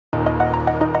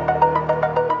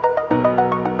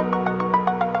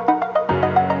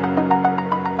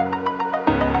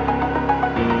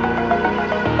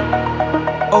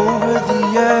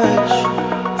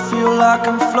like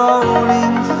I'm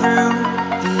floating through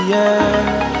the air.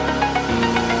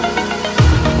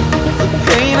 The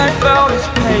pain I felt is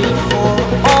paid for,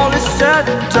 all is said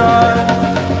and done.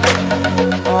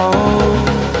 Oh,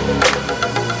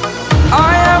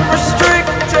 I am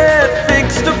restricted,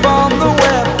 fixed upon the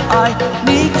web. I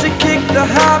need to kick the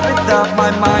habit that my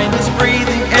mind is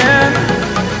breathing in.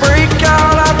 Break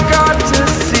out, I've got to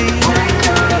see.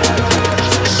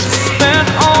 Spent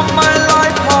all my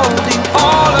life holding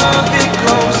all of it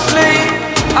closely.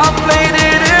 I played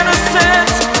it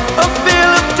innocent, a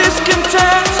feel of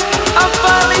discontent. I'm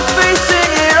finally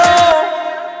facing it all,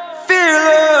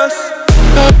 fearless.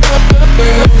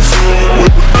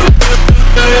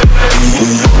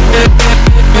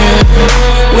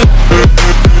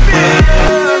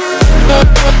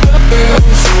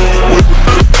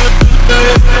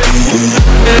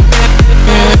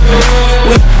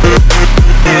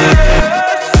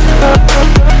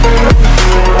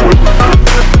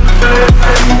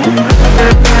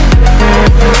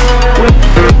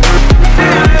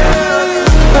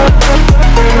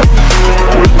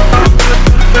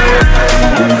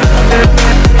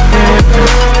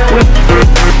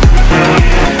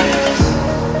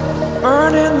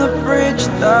 Burning the bridge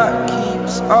that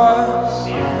keeps us.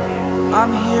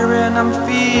 I'm here and I'm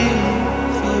feeling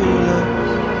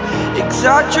fearless.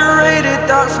 Exaggerated,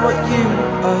 that's what you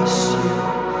assume.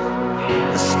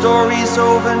 The story's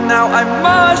over now, I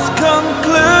must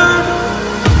conclude.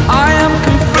 I am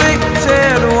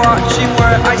conflicted, watching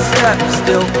where I step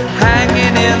still,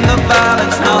 hanging in the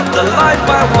balance. Not the life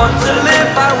I want to live,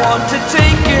 I want to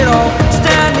take it all.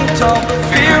 Standing tall,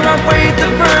 fear outweighed the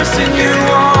person you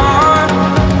are.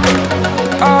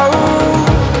 Oh,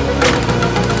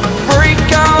 break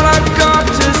out, I've got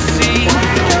to see.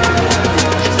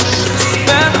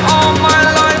 Spent all my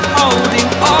life holding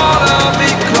all of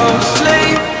it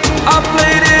closely. I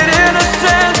played it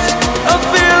innocent, a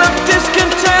feel of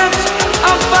discontent.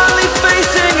 I'm finally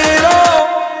facing it all,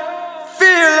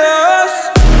 fearless.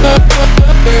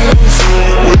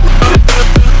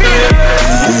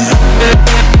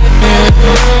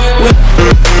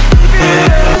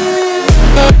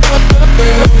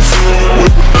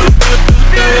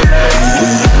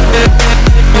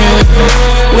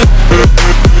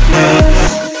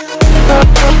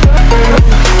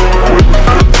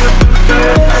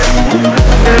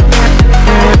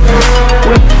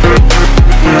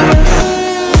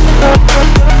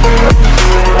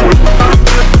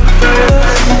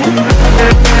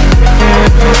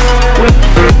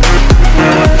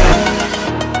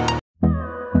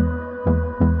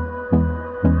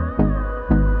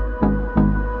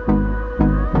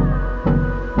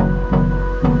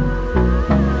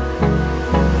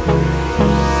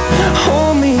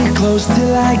 Close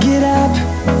till I get up.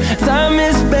 Time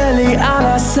is barely on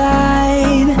our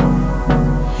side.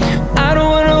 I don't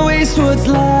wanna waste what's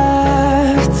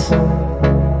left.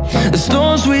 The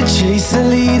storms we chase are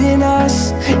leading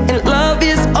us, and love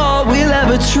is all we'll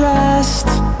ever trust.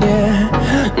 Yeah,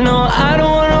 no, I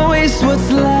don't wanna waste what's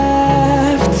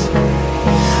left.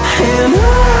 And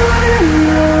on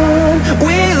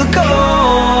we'll go,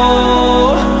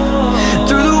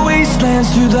 through the wastelands,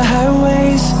 through the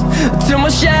highways, till my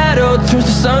shadow turns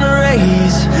to sun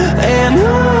rays. And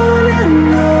on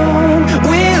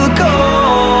we'll go,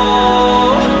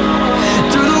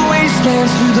 through the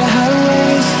wastelands, through the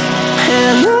highways,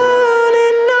 and on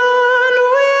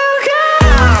we'll go.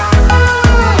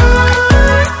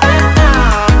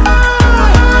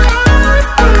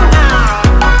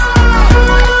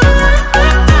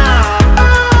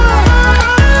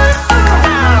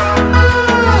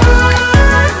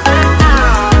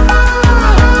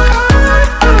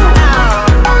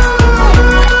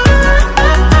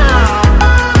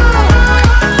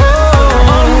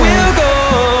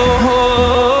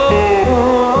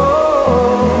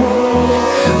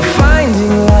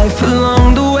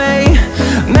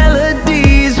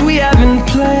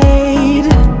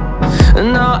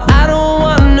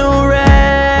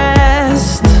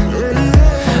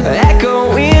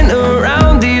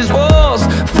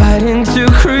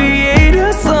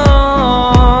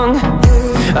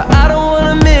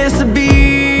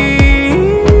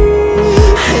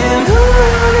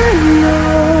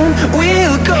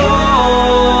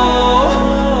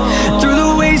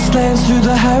 Through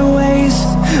the highways,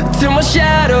 till my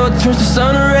shadow turns to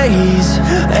sun rays.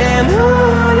 And